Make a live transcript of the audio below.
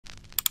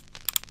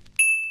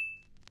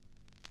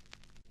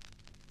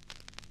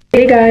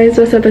Hey guys,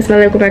 what's up? It's Mel.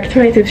 Welcome back to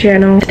my YouTube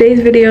channel. Today's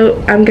video,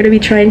 I'm gonna be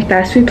trying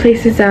fast food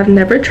places that I've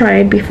never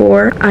tried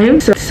before. I am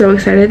so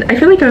excited. I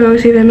feel like I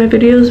always say that in my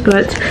videos,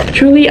 but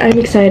truly I'm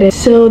excited.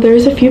 So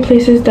there's a few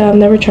places that I've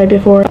never tried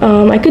before.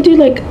 I could do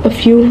like a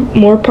few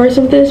more parts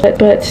of this,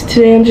 but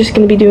today I'm just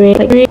gonna be doing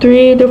like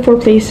three to four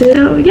places.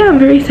 So yeah, I'm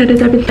very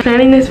excited. I've been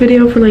planning this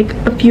video for like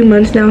a few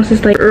months now,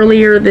 since like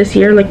earlier this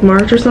year, like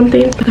March or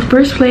something. The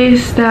first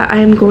place that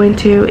I'm going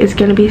to is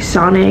gonna be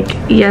Sonic.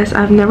 Yes,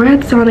 I've never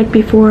had Sonic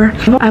before.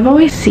 I've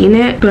always seen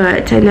it,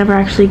 but I never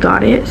actually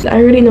got it. So I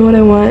already know what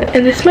I want,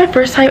 and this is my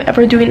first time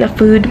ever doing a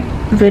food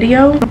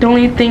video. The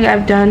only thing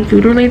I've done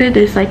food related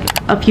is like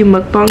a few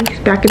mukbangs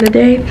back in the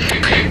day.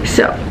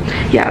 So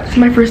yeah, this is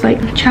my first like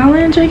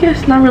challenge, I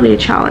guess. Not really a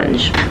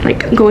challenge,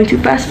 like going to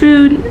fast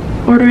food,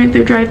 ordering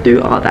through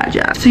drive-through, all that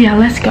jazz. So yeah,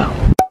 let's go.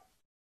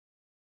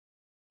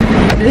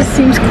 This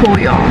seems cool,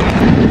 y'all.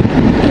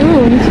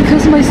 Oh, you can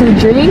customize the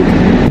drink?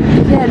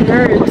 Yeah,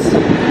 nerds.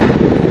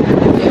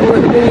 Okay, what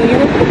are you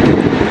gonna?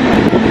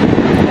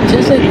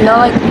 Just like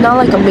not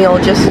like a meal,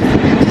 just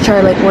to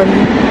try like one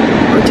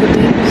or two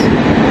things.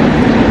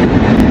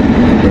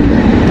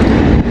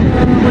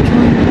 Which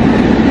one?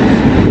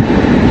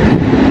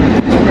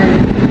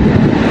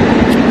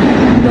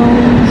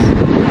 Those.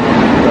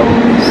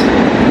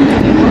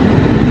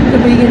 The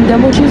vegan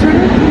double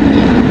cheeseburger.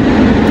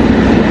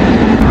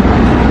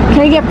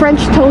 Can I get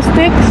French toast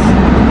sticks?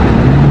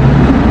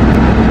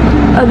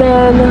 And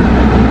then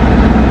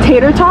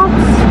tater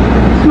tots.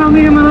 Small,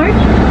 medium, or large?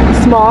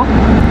 Small.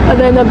 And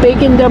then a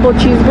bacon double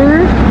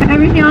cheeseburger.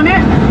 Everything on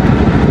it?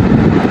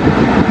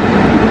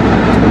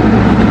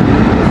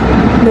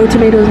 No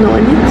tomatoes, no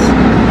onions.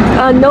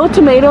 No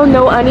tomato,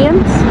 no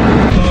onions.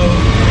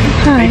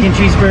 Hi. Bacon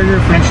cheeseburger,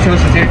 French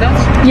toast, and tater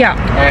tots? Yeah.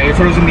 Alright, your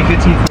total's gonna be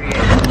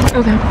 $15.48.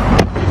 Okay.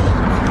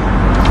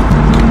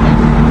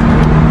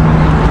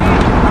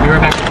 Be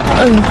right back.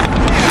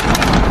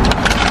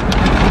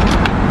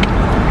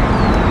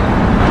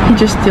 He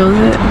just steals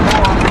it.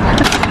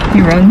 He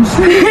runs.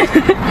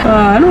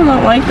 I do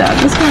not like that.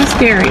 This is kind of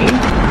scary.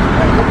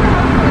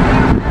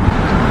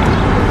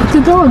 What's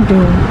the dog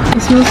doing?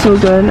 It smells so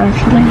good,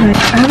 actually. I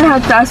haven't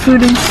had fast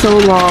food in so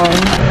long.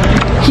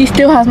 He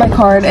still has my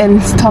card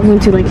and is talking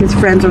to like his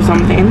friends or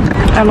something.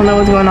 I don't know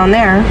what's going on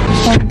there.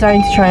 I'm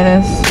dying to try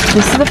this.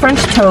 This is the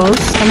French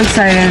toast. I'm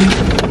excited.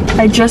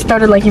 I just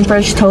started liking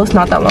French toast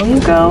not that long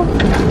ago.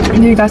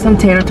 And you got some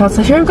tater tots.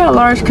 I should have got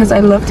large because I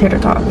love tater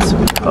tots.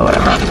 But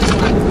whatever.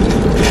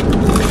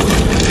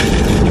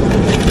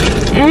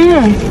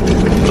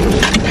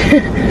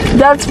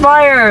 That's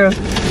fire.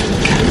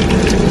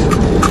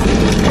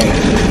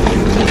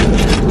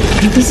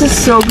 This is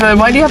so good.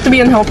 Why do you have to be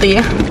unhealthy?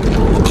 Wait,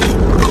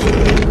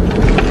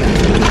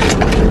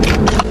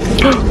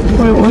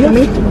 what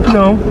if?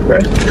 No.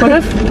 What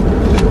if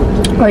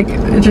like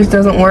it just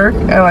doesn't work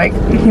and like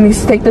he needs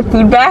to take the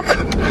food back?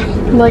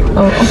 Like,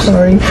 oh, I'm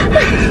sorry.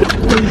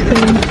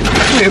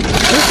 Here,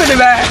 let's put it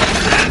back.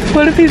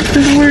 What if it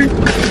doesn't work?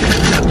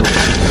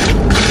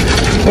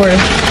 Or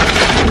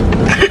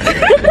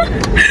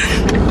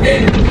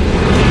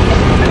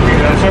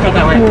Sorry about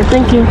that, way. oh,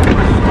 thank you. Oh,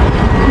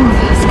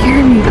 that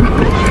scared me.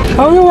 I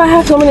don't know why I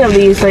have so many of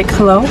these. Like,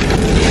 hello?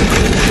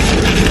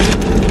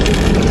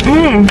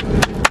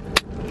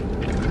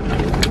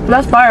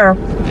 That's fire.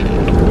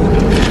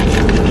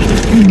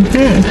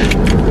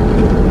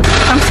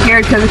 I'm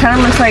scared because it kind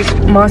of looks like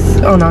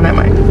oh no, never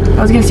mind. I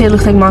was gonna say it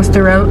looks like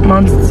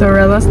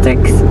mozzarella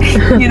sticks.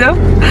 You know?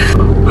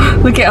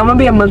 Look at, I'm gonna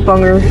be a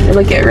mukbanger.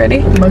 Look at, ready?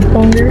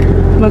 Mukbanger?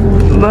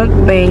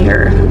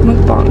 Mukbanger.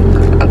 Mukbang.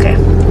 Okay.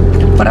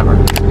 Whatever.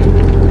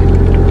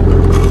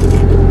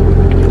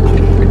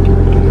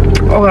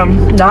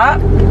 That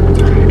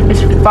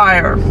is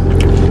fire.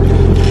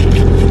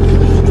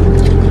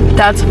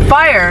 That's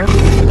fire.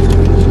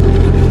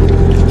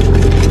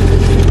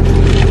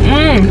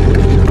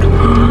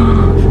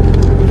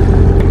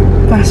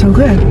 That's so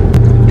good.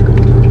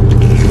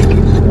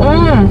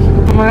 Oh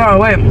my god,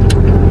 wait.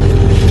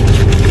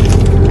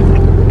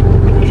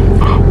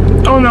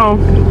 Oh no.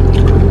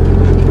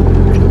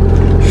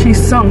 She's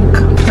sunk.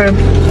 Okay.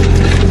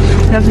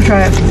 You have to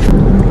try it.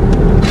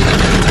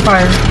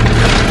 Fire.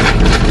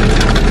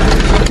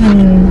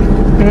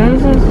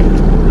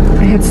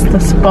 It hits the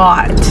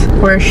spot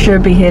where it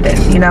should be hidden,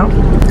 you know?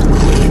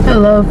 I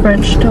love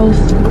French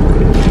toast.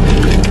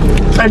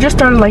 I just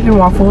started liking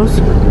waffles.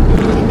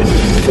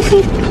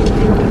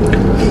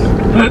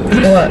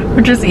 What?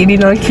 We're just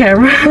eating on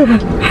camera.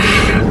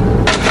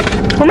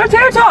 Where are my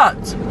tater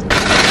tots?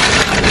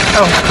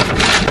 Oh.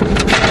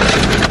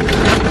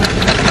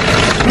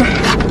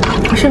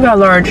 I should have got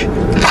large.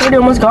 It's already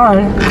almost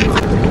gone.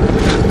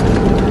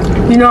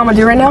 You know what I'm gonna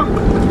do right now?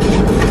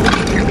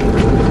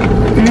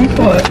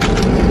 What?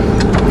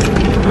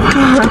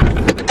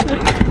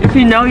 If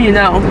you know, you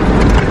know.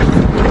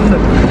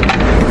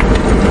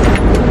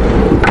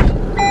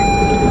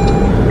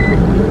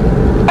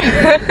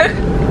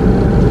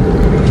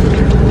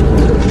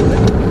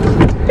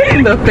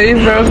 The face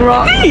bros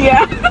wrong.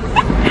 Yeah.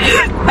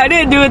 I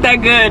didn't do it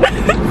that good.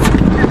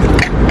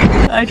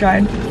 I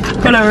tried.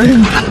 Whatever.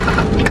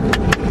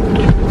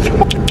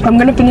 I'm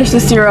gonna finish the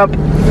syrup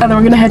and then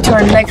we're gonna head to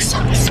our next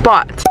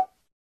spot.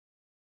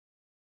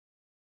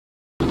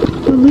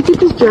 Look at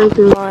this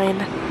drive-through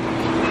line.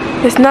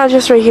 It's not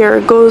just right here,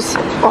 it goes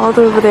all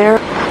the way over there.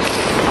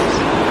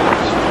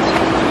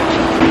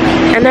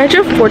 And I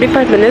drove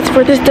 45 minutes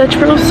for this Dutch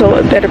Bros, so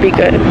it better be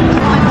good.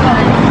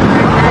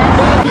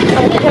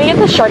 Can I get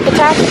the shark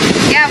attack?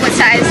 Yeah, what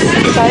size?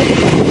 Size?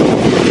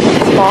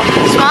 Small.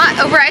 Small,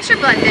 over ice or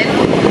blended?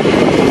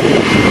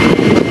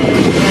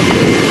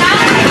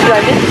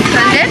 Blended.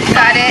 Blended,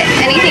 got it.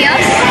 Anything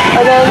else?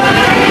 And then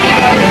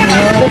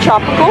the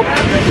tropical.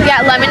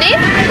 Yeah, lemonade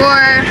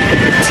or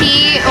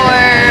tea or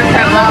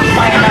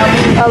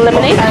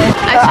Lemonade.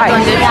 ice or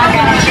blended.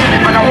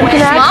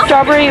 Can I add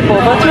strawberry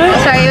boba to it?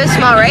 Sorry, it was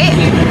small, right?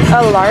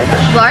 A large.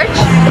 Large?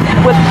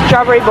 With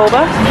strawberry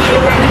boba.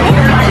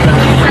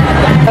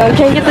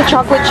 Can I get the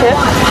chocolate chip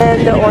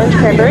and the orange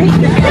cranberry?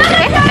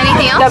 Okay,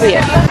 anything else? That'll be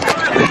it.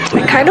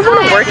 I kind of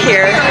want to work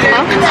here.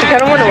 Huh? I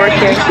kind of want to work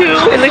here too.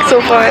 It looks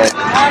so fun.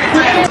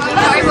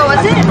 Sorry, what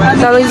was it?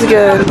 That looks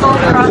good.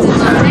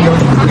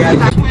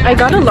 I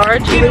got a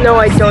large even though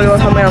I don't know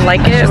if I'm gonna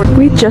like it.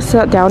 We just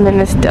sat down and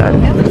it's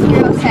done.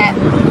 You're all set.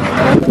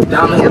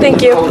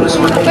 Thank you. Of course,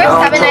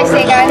 have a nice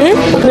day, guys.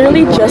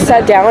 Literally just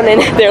sat down and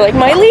they're like,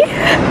 Miley?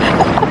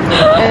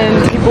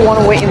 And people want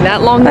to wait in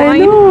that long I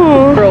line?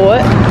 know. For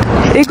what?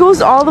 It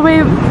goes all the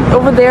way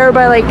over there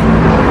by like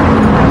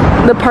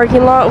the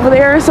parking lot over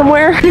there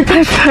somewhere.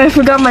 I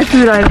forgot my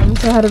food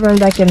items, so I had to run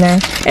back in there.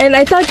 And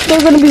I thought they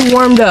were gonna be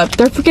warmed up.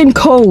 They're freaking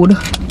cold.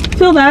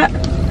 Feel that?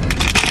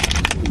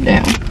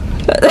 Yeah.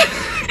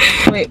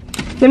 Wait,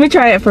 let me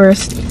try it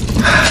first.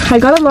 I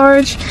got a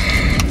large.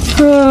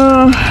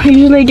 I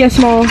usually get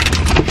small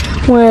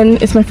when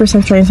it's my first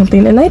time trying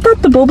something. And I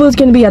thought the boba was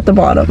gonna be at the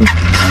bottom.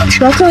 So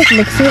that's why I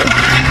mix it.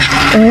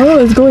 Oh,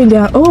 it's going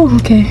down. Oh,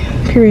 okay.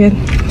 Period.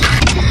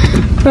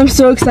 I'm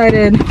so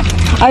excited.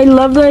 I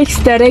love the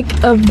aesthetic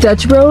of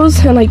Dutch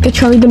Bros and like the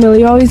Charli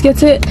D'Amelio always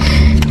gets it.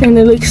 And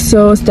it looks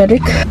so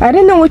aesthetic. I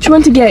didn't know which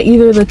one to get,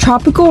 either the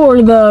tropical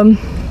or the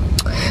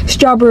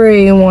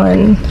strawberry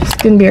one. It's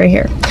gonna be right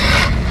here.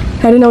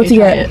 I didn't know what to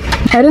get.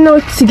 I didn't know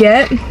what to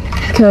get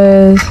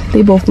because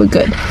they both look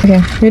good.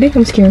 Okay, ready?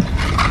 I'm scared.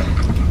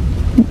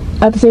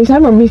 At the same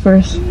time or me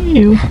first?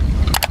 You.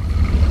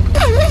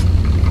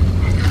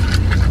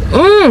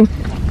 Mmm!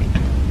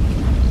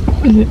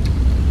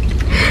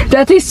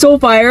 That tastes so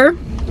fire.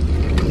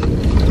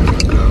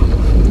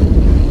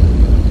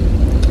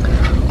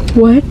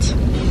 What?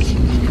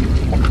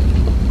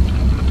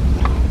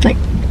 Like,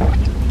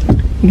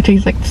 you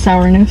taste like the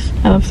sourness.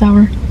 I love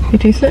sour. You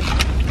taste it?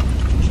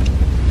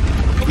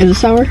 Is it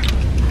sour?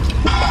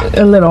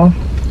 A little.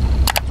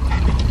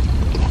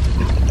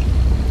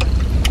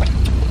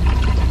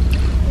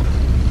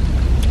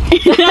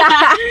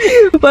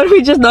 What if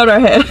we just nod our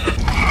head?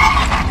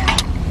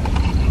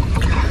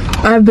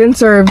 I've been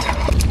served.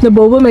 The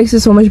boba makes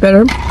it so much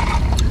better.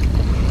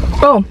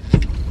 Oh,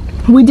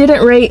 we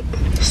didn't rate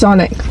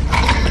Sonic.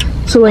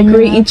 So like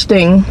rate each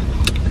thing.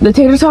 The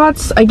tater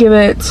tots, I give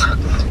it,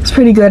 it's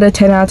pretty good, a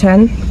 10 out of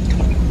 10.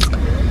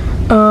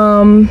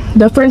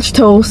 The French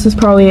toast is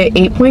probably an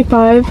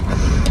 8.5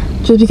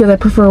 just because I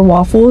prefer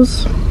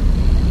waffles.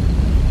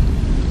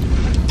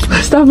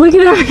 Stop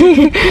looking at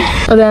me.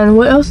 And then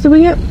what else did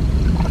we get?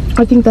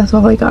 I think that's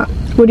all I got.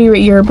 What do you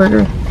rate your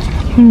burger?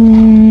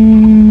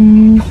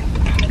 I'm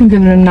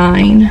giving it a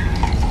 9.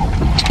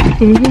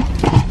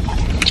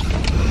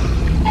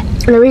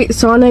 I rate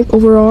Sonic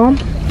overall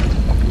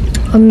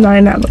a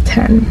 9 out of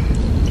 10.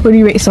 What do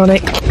you rate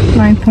Sonic?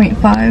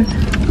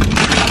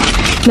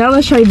 9.5. Now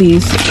let's try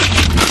these.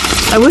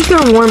 I wish they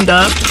were warmed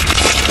up.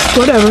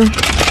 Whatever.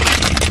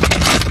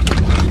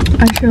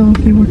 I should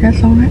hopefully work at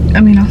Sonic.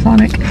 I mean, not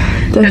Sonic.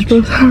 Dutch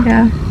Bros.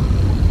 Yeah.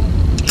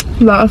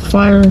 That was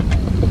fire.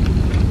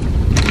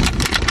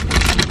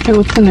 Hey,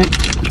 what's in it?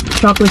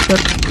 Chocolate chip.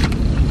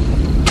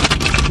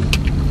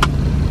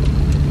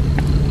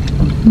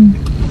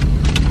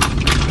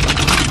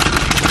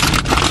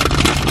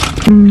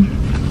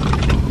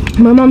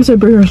 My mom said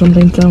bring her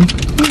something, so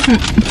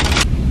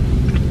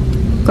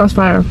that's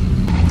fire.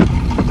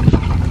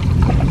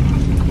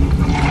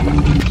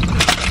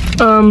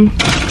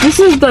 This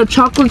is the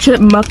chocolate chip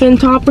muffin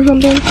top or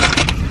something.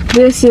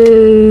 This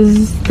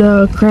is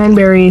the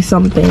cranberry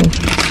something.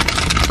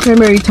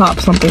 Cranberry top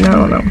something, I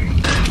don't know.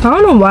 I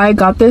don't know why I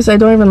got this. I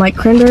don't even like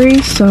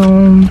cranberries, so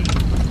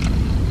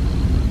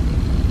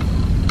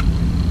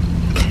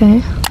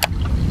okay.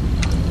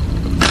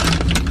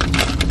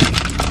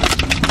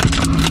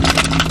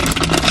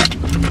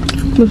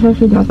 It's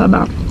actually not that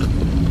bad.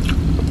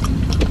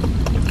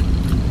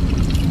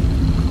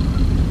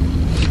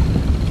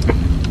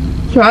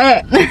 Try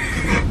it.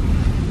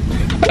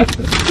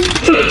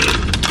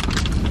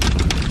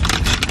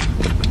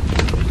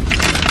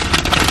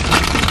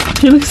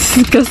 She looks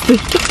disgusting.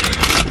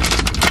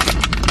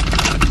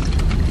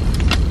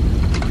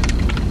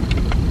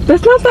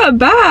 That's not that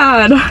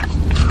bad.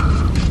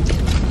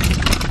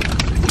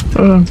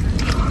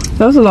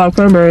 That was a lot of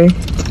cranberry.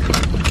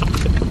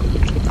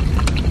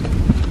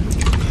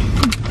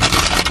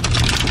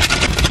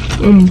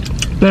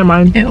 Never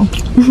mind. Ew.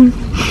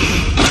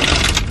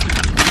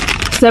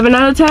 7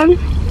 out of 10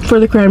 for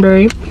the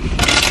cranberry.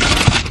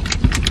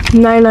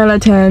 9 out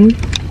of 10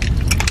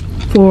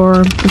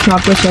 for the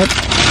chocolate chip.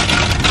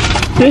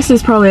 This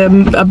is probably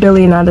a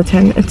billion out of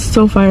 10. It's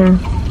so fire.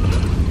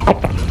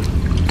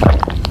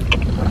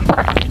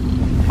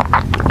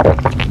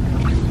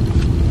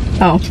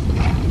 Oh,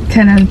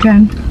 10 out of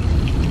 10.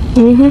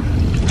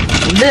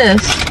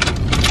 This,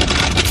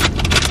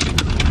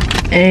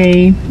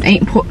 a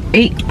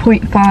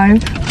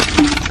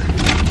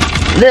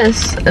 8.5.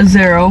 This, a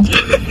 0.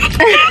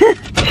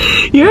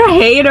 You're a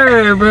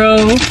hater,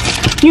 bro.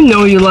 You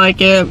know you like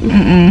it.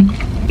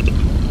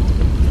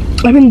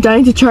 I've been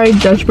dying to try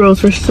Dutch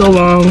Bros for so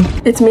long.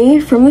 It's me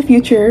from the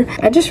future.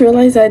 I just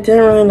realized I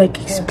didn't really like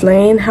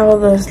explain how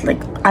those like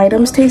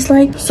items taste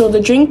like. So the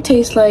drink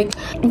tastes like,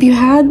 if you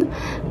had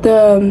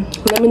the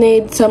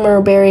lemonade summer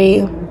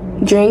berry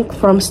drink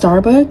from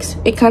Starbucks,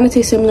 it kind of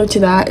tastes similar to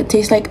that. It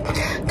tastes like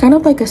kind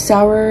of like a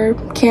sour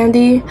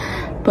candy,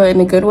 but in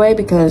a good way,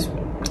 because,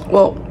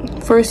 well,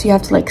 first you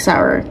have to like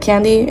sour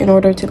candy in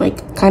order to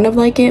like kind of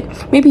like it.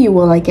 Maybe you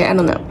will like it, I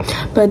don't know,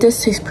 but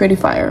this tastes pretty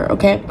fire.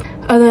 Okay,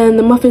 and then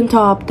the muffin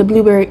top, the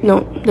blueberry,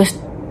 no,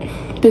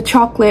 the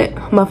chocolate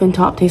muffin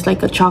top tastes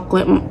like a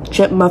chocolate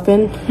chip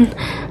muffin.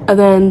 And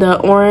then the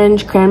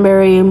orange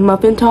cranberry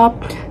muffin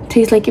top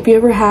tastes like if you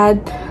ever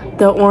had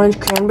the orange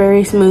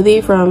cranberry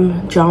smoothie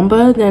from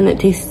Jamba, then it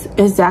tastes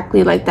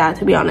exactly like that,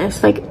 to be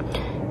honest. Like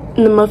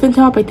in the muffin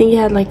top, I think it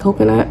had like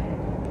coconut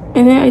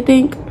in it, I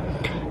think.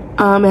 It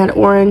had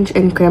orange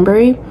and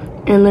cranberry,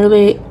 and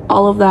literally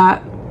all of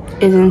that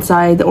is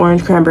inside the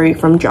orange cranberry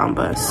from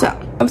Jamba. So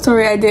I'm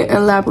sorry I didn't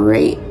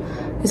elaborate.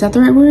 Is that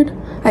the right word?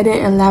 I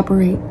didn't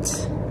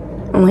elaborate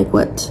on like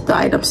what the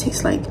items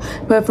taste like,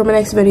 but for my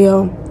next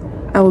video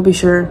I will be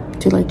sure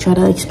to like try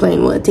to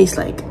explain what it tastes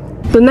like.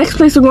 The next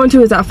place we're going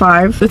to is at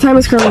 5. The time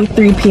is currently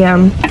 3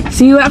 p.m.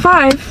 See you at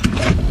 5.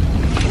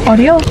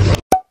 Adios.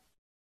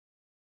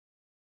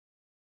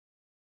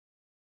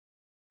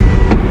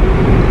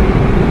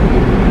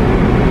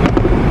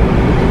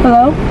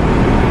 Hello?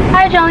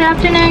 Hi, John. Good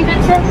afternoon.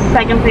 Good sis.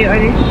 Second for your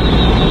order.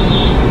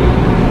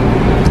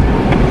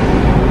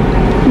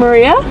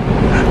 Maria?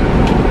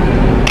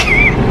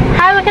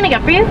 Hi, what can I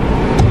get for you?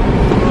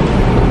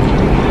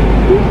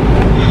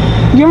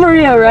 You're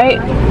Maria,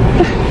 right?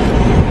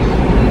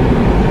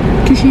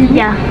 Did she?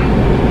 Yeah.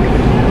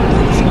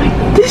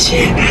 Did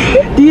she?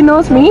 Do you know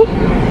it's me?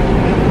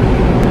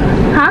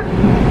 Huh?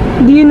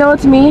 Do you know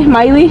it's me,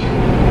 Miley?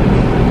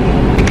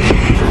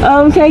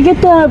 Can I get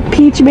the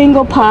peach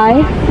mango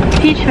pie?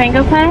 Peach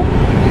mango pie?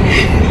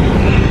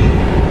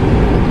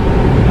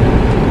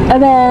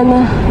 And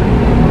then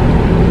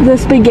the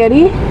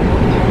spaghetti.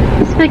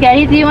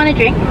 Spaghetti, do you want a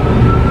drink?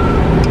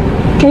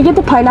 Can I get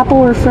the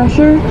pineapple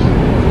refresher?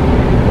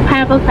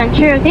 Pineapple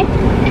quencher, okay?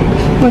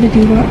 What did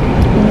you want?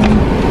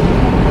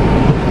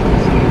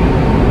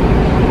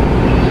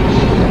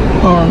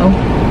 I don't know.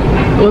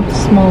 What's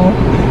small?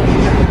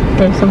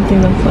 Or something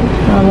that's like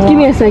not a lot. Give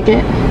me a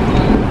second.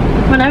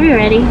 Whenever you're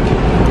ready.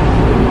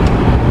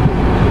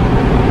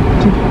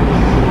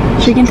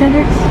 Chicken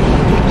tenders?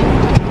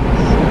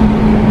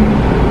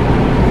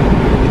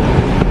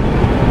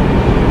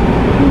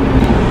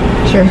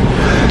 Sure.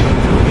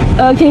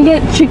 Can you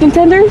get chicken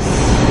tenders?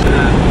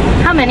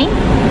 How many?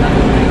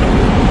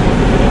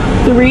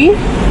 3?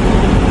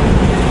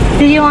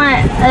 Do you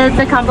want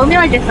the combo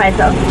meal or just by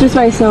itself? Just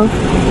myself.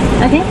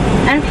 Okay.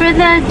 And for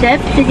the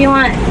dip, did you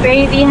want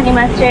gravy, honey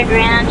mustard,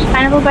 ranch,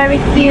 pineapple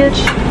barbecue,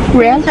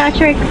 Ranch?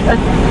 sriracha,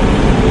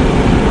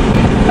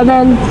 And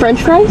then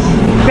french fries?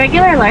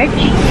 regular or large?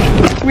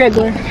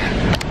 Regular.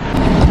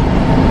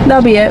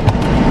 That'll be it.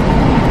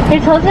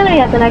 Your total's gonna be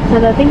at the next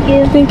one though. Thank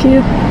you. Thank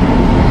you.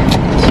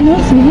 She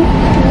knows me.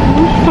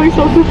 I'm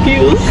so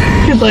confused.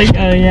 He's like,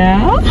 oh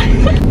yeah?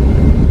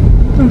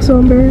 I'm so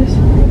embarrassed.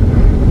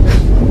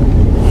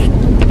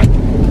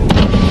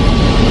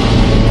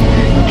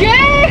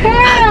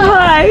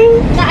 Hi.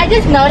 No, I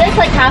just noticed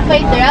like halfway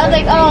through. I was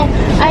like, oh,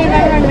 I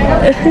remember.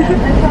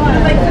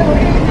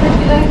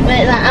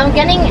 But I'm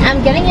getting it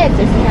at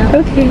discount.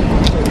 Okay.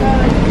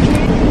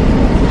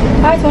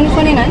 Hi, it's $129.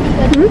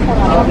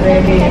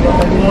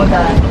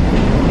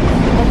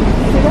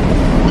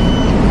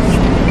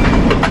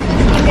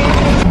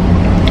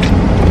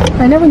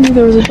 I never knew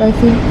there was a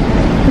drive-thru.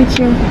 Like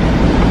here.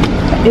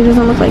 It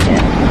doesn't look like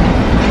it.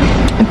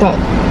 I thought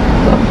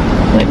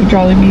like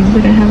Jollibees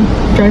didn't have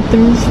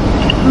drive-thrus.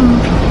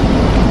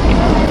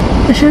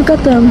 I should have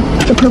got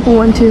the purple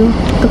one too.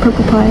 The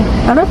purple pie.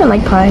 I don't even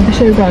like pie. I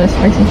should have got a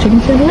spicy chicken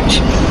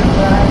sandwich.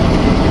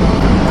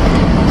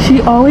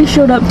 She always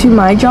showed up to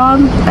my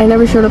job. I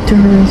never showed up to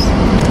hers.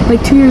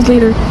 Like 2 years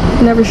later,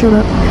 I never showed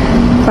up.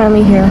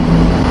 Finally here.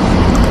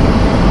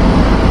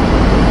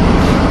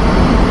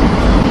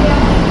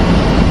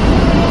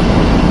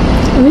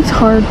 It looks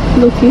hard,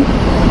 low-key.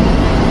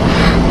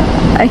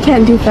 I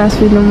can't do fast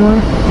food no more.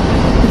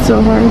 It's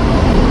so hard.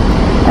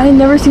 I've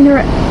never seen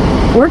her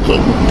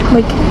working.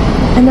 Like,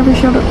 I never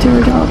showed up to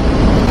her job.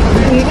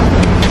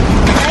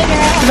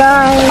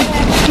 Bye.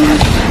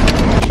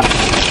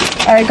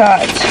 I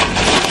got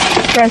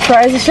French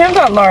fries. I should have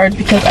got large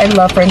because I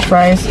love French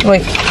fries.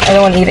 Wait, I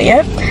don't want to eat it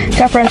yet.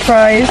 Got French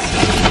fries.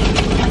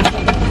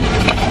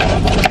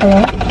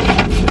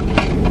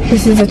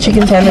 This is the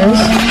chicken tenders.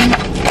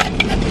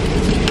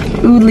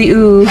 Oodly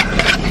ooh.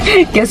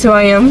 Guess who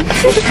I am?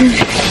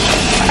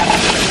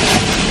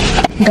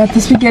 Got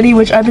the spaghetti,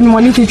 which I've been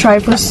wanting to try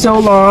for so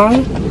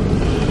long.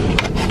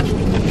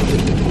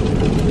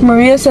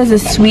 Maria says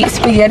it's sweet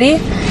spaghetti.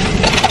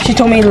 She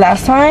told me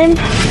last time.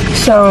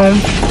 So,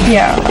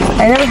 yeah.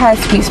 I never had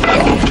sweet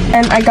spaghetti.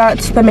 And I got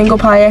the mango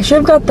pie. I should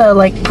have got the,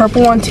 like,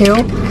 purple one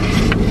too.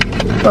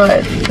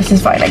 But this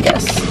is fine, I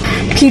guess.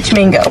 Peach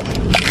mango.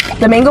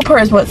 The mango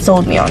part is what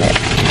sold me on it.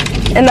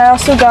 And I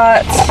also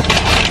got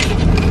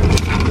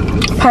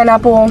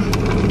pineapple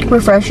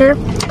refresher.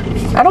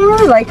 I don't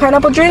really like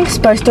pineapple drinks,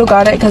 but I still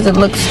got it because it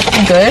looks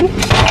good.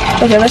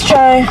 Okay, let's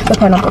try the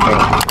pineapple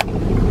drink.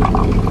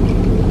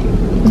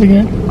 Is it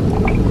good?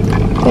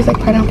 Tastes like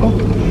pineapple.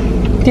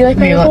 Do you like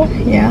pineapple?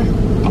 Yeah.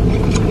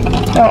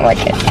 I don't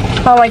like it.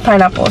 I don't like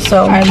pineapple,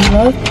 so. I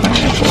love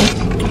pineapple.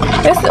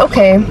 It's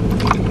okay.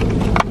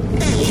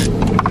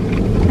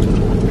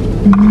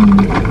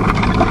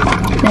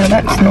 No,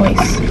 that's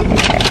nice.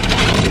 Okay.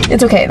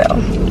 It's okay though.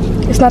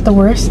 It's not the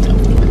worst.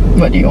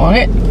 What, do you want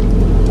it?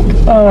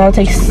 Oh, I'll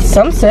take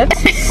some sips.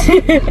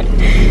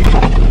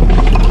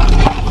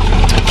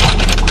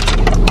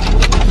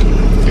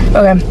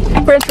 Okay,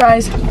 French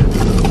fries.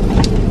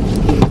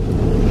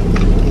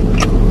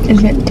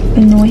 Is it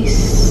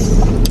nice?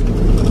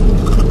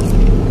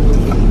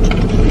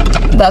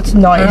 That's I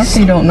nice.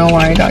 honestly don't know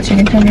why I got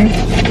chicken tenders.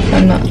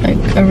 I'm not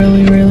like a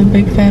really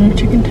big fan of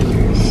chicken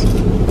tenders.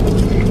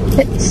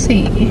 Let's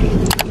see.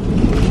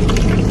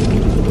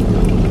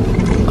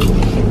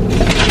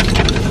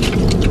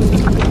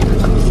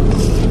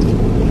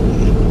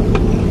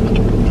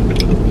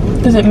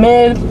 Is it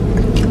mid?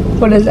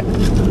 What is it?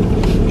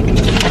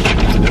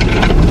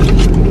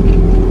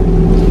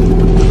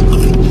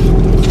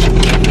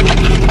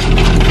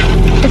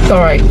 It's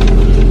alright.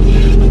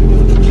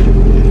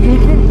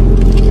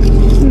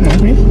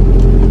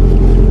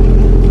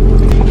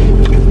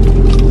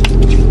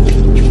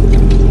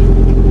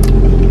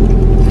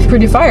 It's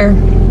pretty fire.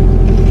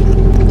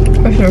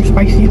 Especially they're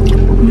spicy.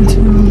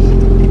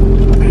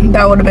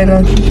 That would have been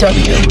a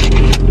W.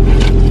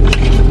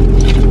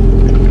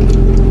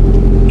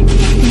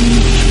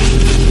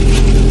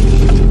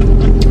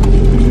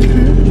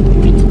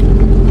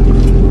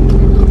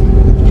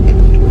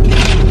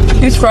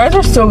 These fries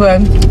are so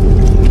good.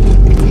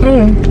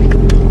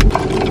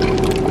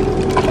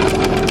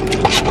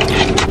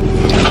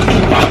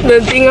 The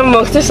thing I'm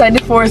most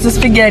excited for is the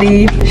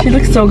spaghetti. She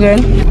looks so good.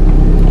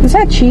 Is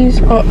that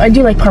cheese? Oh, I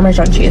do like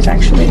Parmesan cheese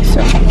actually,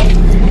 so.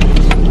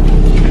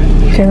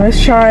 Okay, let's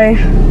try.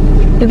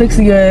 It looks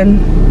good.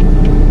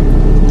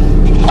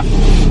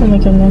 Oh my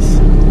goodness.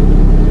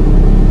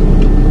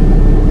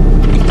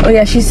 Oh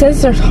yeah, she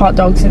says there's hot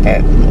dogs in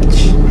it,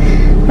 which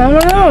I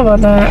don't know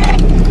about that.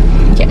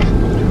 Yeah.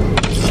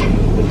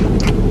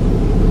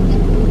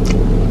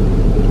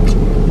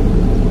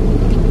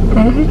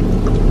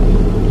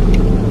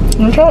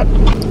 Let's try it.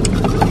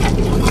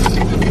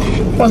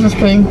 What's this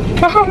thing?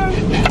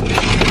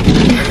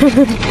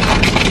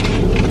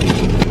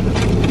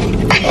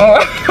 Oh.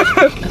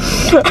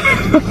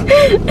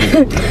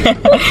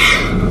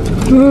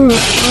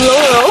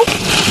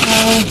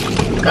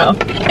 Oh.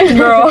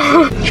 Girl.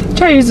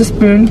 Try to use a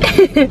spoon.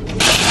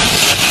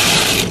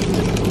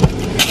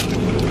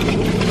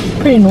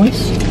 Pretty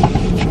nice.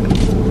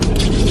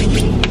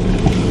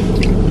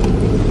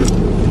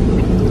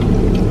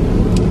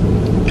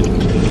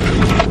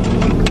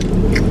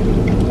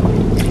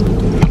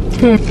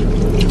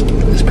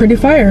 It's pretty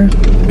fire.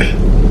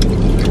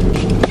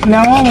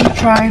 Now I want to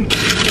try.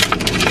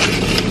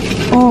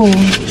 Oh,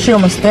 she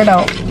almost spit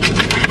out.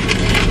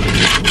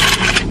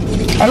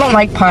 I don't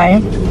like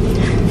pie,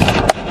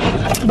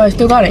 but I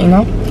still got it, you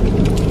know?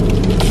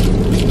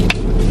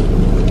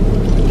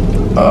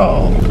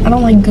 Oh, I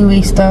don't like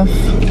gooey stuff.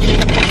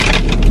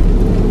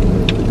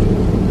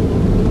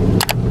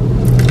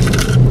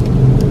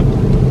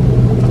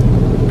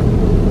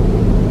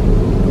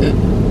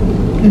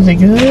 Is it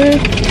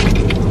good?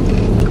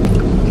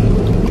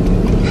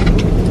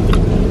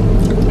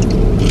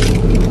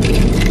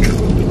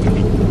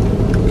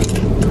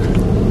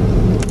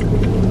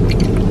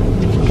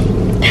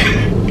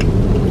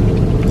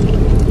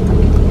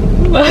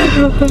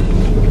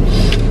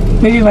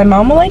 Maybe my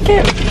mom will like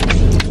it.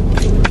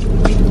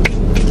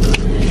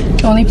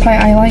 The only pie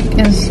I like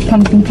is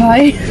pumpkin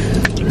pie.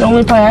 The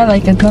only pie I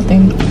like is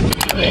nothing.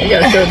 You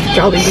gotta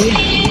show the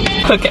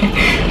Jollibee. Okay.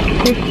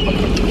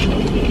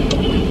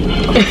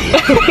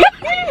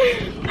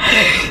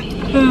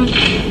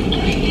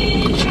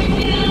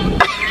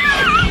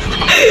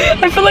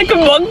 I feel like a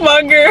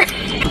mukbanger.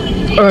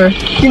 Or,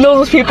 you know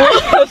those people?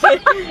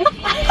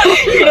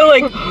 You know,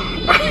 like...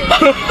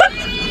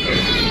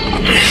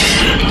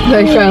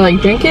 Like trying to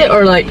like drink it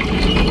or like... Ew,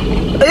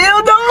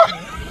 no!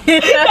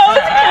 That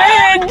was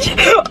cringe!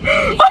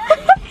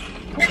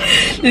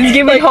 Just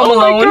give me Home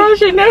Alone. Oh my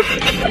gosh, I never...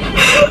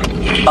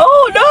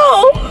 Oh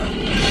no!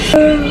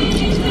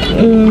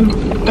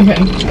 Okay.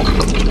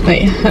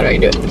 Wait, how do I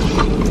do it?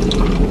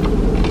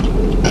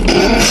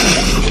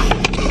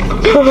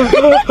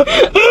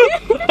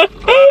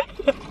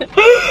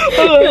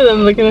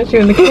 I'm looking at you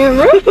in the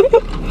camera.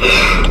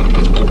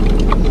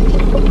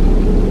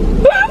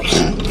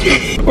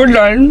 We're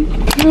done.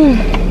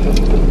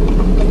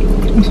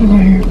 I'm so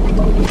tired.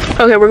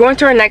 Okay, we're going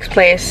to our next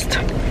place.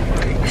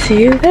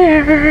 See you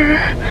there.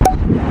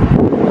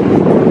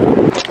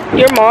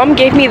 Your mom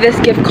gave me this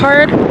gift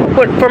card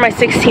for my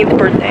 16th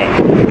birthday.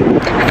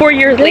 4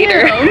 years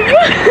later.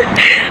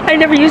 I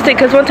never used it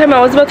because one time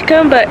I was about to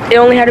come, but it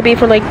only had to be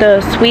for like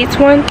the sweets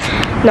one,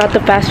 not the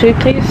fast food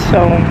place.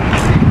 So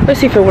let's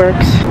see if it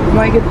works. I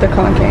might get the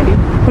cotton candy.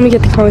 Let me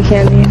get the cotton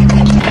candy.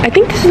 I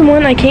think this is the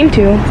one I came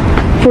to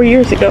 4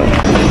 years ago.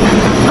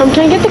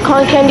 Can I get the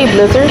cotton candy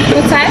blizzard?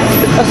 What size?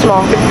 A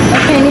small.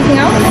 Okay, anything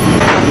else?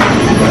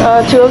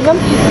 2 of them.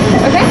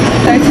 Okay,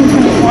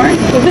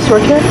 13.24. Will this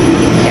work here?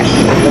 Yeah.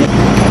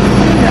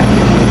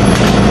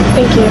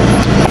 Thank you.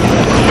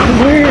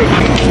 Where?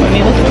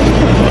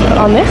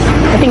 On this?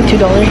 I think $2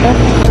 though.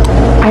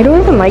 I don't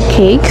even like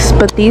cakes,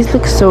 but these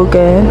look so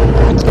good.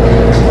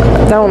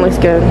 That one looks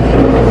good.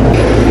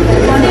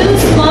 Two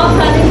small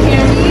cotton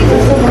candies.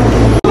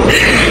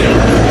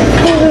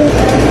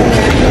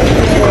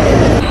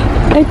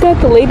 I thought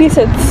the lady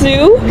said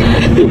Sue.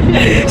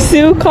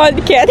 Sue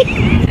cotton candy.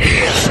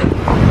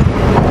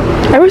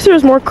 I wish there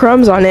was more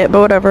crumbs on it, but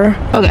whatever.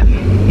 Okay.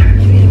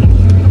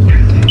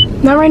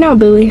 Not right now,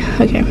 Billy.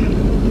 Okay.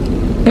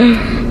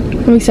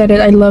 I'm excited.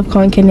 I love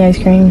cotton candy ice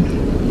cream.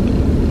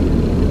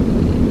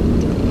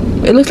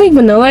 It looks like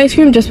vanilla ice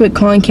cream just with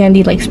cotton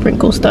candy like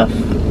sprinkle stuff.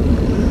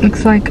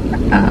 Looks like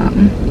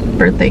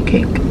birthday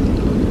cake.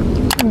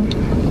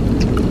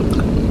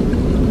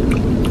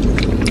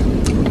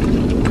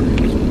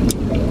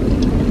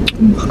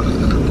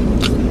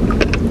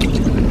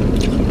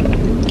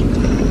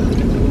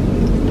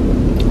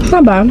 It's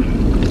not bad.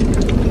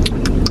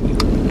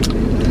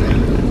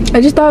 I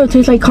just thought it would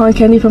taste like cotton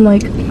candy from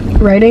like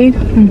Rite Aid.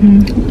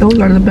 Those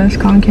are the best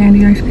cotton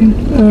candy ice cream.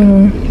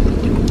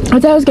 I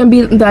thought it was gonna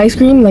be the ice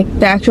cream, like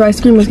the actual ice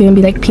cream was gonna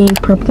be like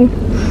pink, purple.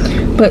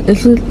 But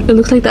it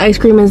looks like the ice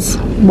cream is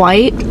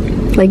white,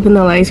 like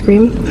vanilla ice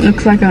cream.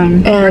 Looks like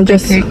and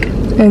just cake.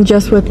 And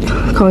just with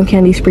cotton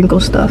candy sprinkle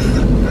stuff.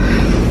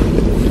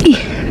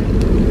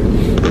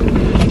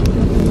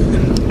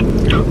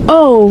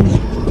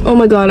 Oh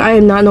my god, I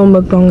am not no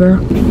mukbanger.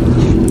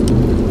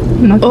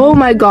 Oh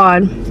my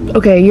god.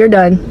 Okay, you're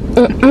done.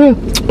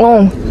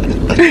 Oh.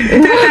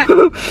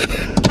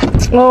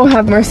 Oh,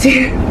 have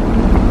mercy.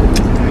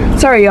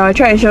 Sorry, y'all. I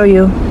tried to show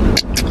you.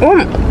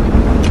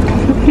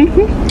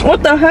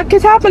 What the heck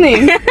is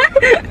happening?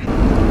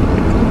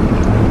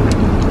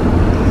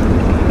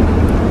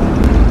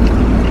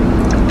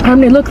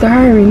 Harmony, look, they're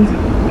hiring.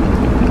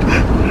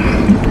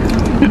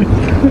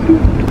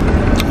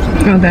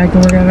 Oh, that I can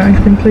work at an ice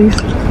cream place.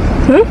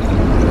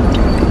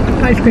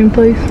 Ice cream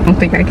place? I don't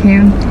think I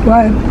can.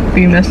 Why?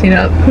 Be messing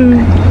up.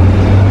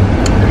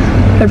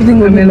 Everything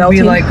will be melting.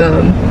 Be like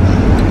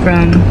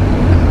from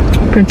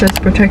Princess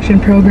Protection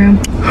Program.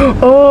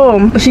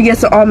 Oh, she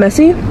gets it all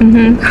messy?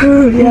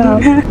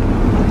 Yeah.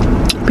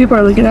 People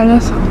are looking at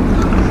us.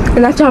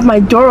 And I have to have my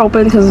door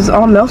open because it's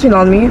all melting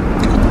on me.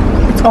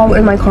 It's all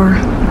in my car.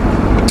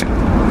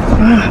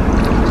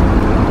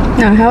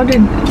 Now, how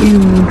did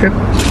you drip?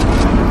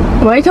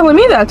 Why are you telling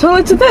me that? Tell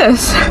it to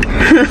this.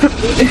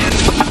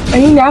 I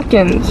need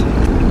napkins.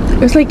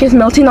 It's like it's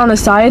melting on the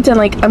sides and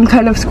like I'm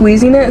kind of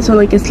squeezing it so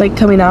like it's like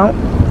coming out.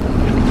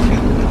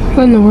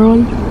 What in the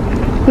world?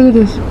 Look at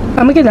this.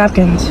 I'm gonna get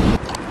napkins.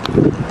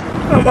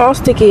 I'm all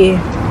sticky.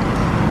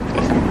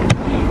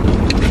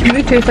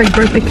 It tastes like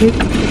birthday cake.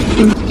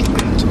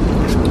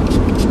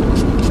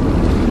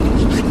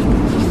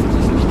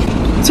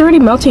 It's already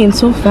melting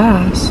so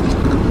fast.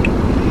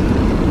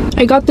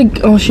 I got the,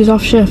 oh, she's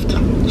off shift.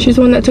 She's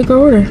the one that took our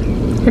order.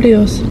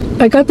 Adios.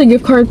 I got the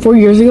gift card 4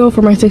 years ago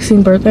for my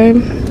 16th birthday,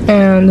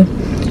 and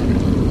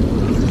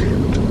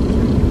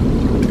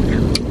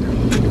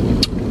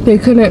they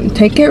couldn't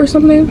take it or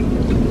something.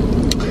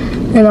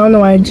 And I don't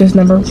know why I just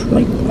never,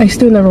 like, I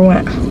still never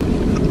went.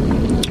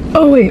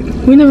 Oh wait,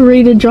 we never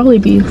rated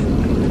Jollibee.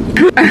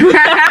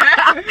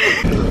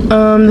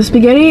 The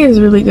spaghetti is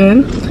really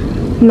good.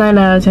 9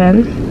 out of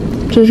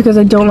 10. Just because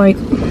I don't like,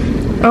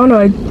 I don't know,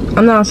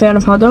 I'm not a fan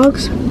of hot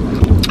dogs.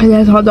 And it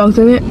has hot dogs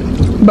in it,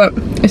 but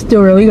it's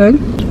still really good.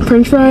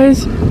 French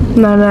fries,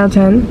 9 out of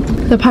 10.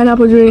 The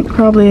pineapple drink,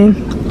 probably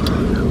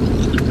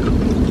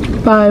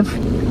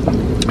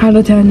 5 out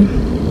of 10.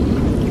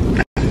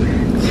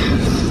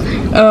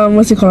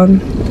 What's it called?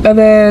 And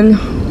then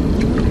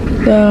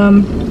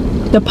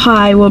the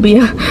pie will be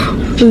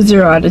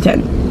 0 out of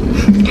 10.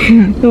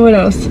 What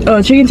else?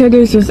 Oh, chicken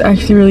tenders was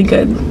actually really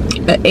good.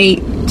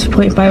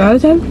 8.5 out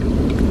of 10.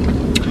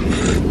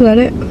 Is that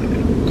it?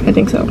 I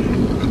think so.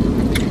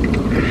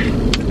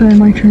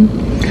 My turn.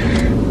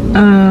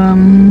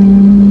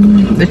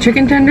 The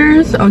chicken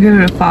tenders, I'll give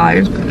it a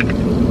 5.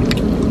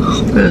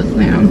 Because,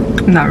 you know,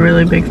 I'm not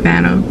really a big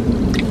fan of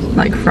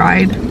like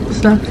fried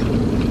stuff.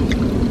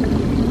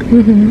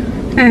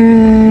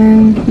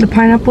 And the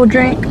pineapple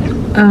drink,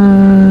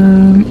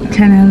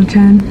 10 out of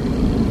 10.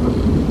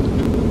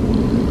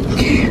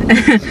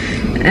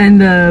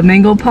 And the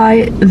mango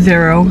pie,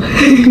 0.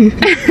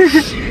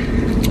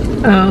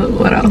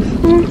 What else?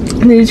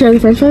 Did you try the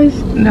french fries?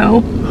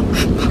 No.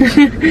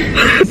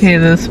 Okay,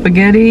 the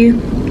spaghetti,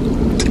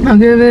 I'll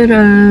give it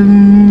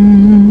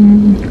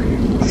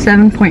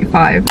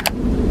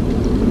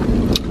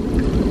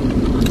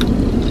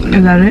 7.5.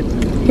 Is that it?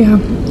 Yeah.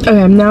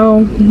 Okay,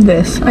 now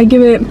this. I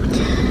give it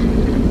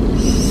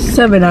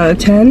 7 out of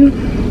 10.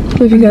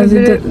 Just because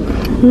it did.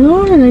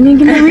 No, and I didn't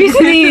get my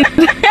reasoning.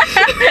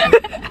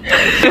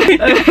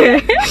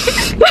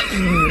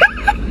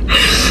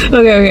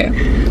 Okay.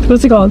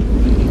 What's it called?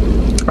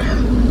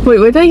 Wait,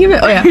 what did I give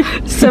it? Oh yeah,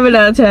 7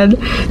 out of 10.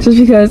 Just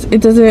because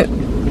it doesn't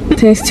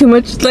taste too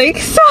much like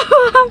so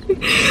happy.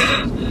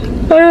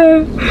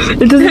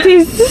 It doesn't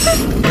taste.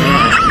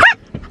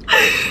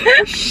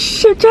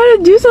 Shh, I'm trying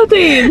to do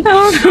something.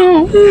 Oh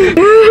no.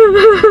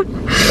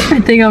 I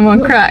think I'm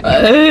on crack.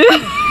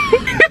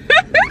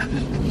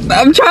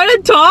 I'm trying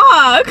to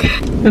talk.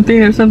 I think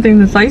there's something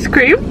that's ice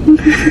cream.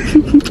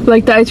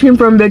 Like the ice cream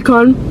from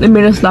VidCon. It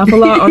made us laugh a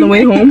lot on the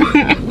way home.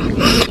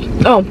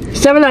 Oh,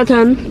 7 out of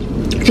 10.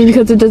 Just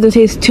because it doesn't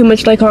taste too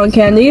much like cotton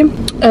candy.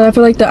 And I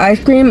feel like the ice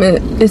cream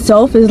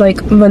itself is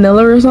like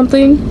vanilla or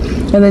something.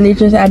 And then they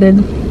just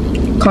added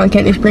cotton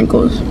candy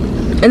sprinkles.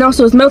 And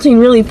also it's melting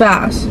really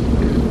fast.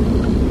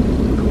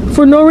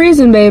 For no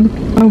reason, babe.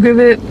 I'll give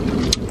it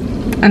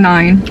a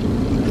 9.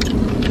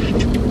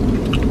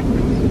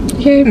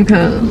 Okay.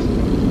 Because,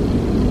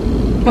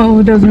 well,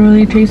 it doesn't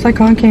really taste like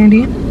cotton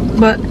candy.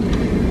 But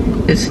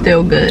it's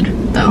still good,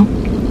 though.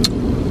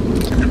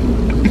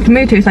 It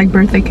may taste like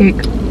birthday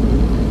cake.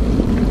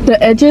 The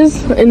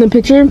edges in the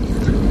picture,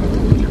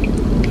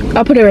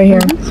 I'll put it right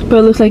here. But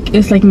it looks like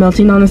it's like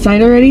melting on the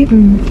side already.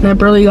 And I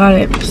barely got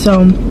it,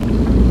 so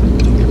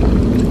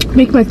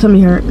make my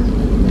tummy hurt.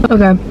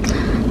 Okay,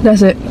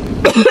 that's it.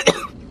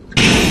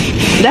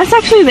 That's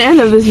actually the end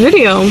of this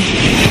video.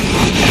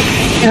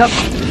 Yep.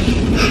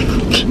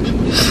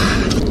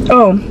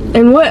 Oh,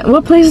 and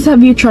what places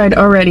have you tried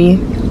already?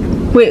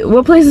 Wait,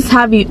 what places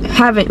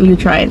haven't you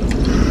tried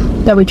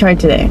that we tried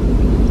today?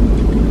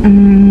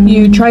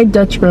 You tried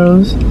Dutch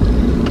Bros.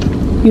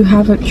 You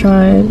haven't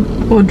tried.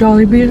 Well,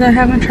 Jollibee's I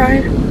haven't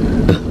tried.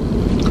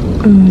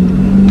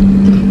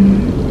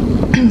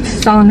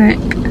 Sonic.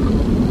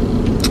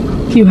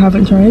 You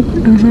haven't tried.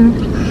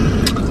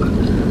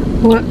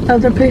 What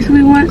other place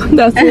we went?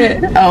 That's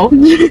it. Oh.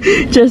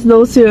 Just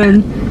those two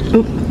and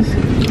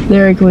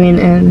Dairy Queen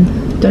and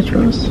Dutch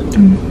Bros.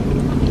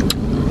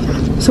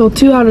 So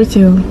 2 out of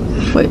 2.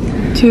 Wait,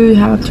 2 you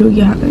have, 2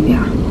 you haven't,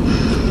 yeah.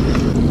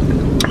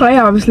 I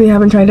obviously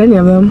haven't tried any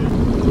of them.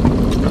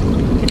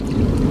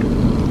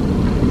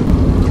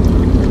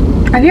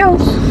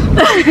 Adios.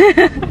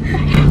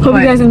 Hope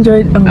you guys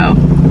enjoyed. Oh.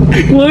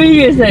 What were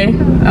you gonna say? I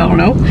don't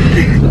know.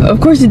 Of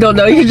course you don't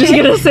know. You're just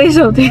gonna say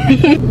something.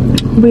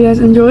 Hope you guys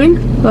enjoyed.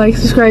 Like,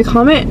 subscribe,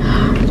 comment,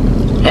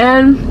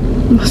 and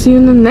we'll see you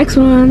in the next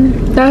one.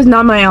 That was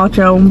not my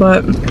outro,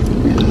 but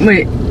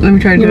wait, let me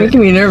try to do it. You're making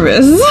me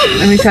nervous.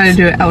 Let me try to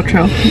do it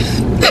outro.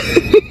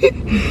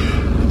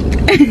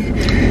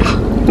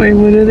 Wait,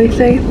 what do they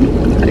say?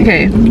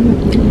 Okay.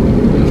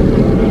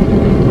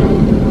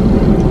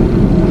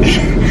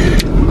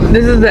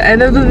 This is the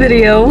end of the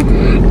video.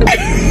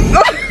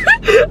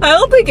 I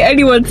don't think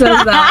anyone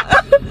says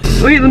that.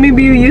 Wait, let me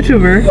be a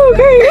YouTuber.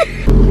 Okay.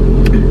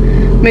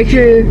 Make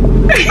sure.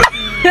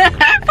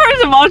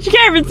 First of all, she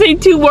can't even say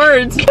 2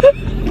 words.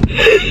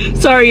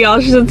 Sorry, y'all.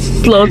 She's a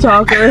slow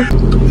talker.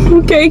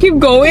 Okay, keep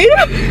going.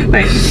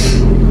 Wait.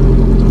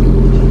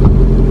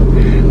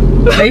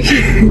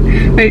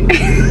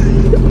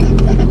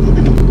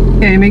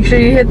 Okay, make sure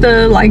you hit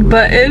the like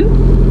button.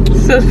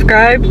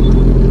 Subscribe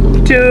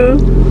to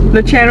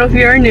the channel if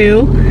you are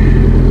new.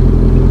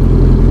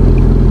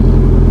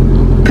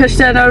 Push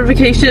that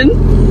notification.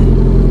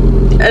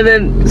 And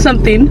then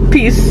something.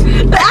 Peace.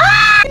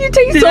 Ah! You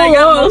take Did so I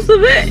get long. most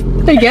of it?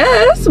 I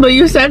guess, but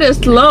you said it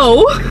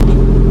slow.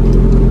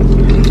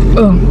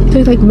 Oh,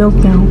 tastes like milk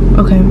now.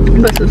 Okay.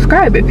 But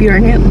subscribe if you are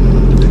new.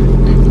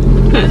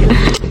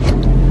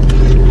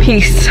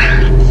 Peace.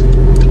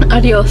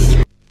 Adios.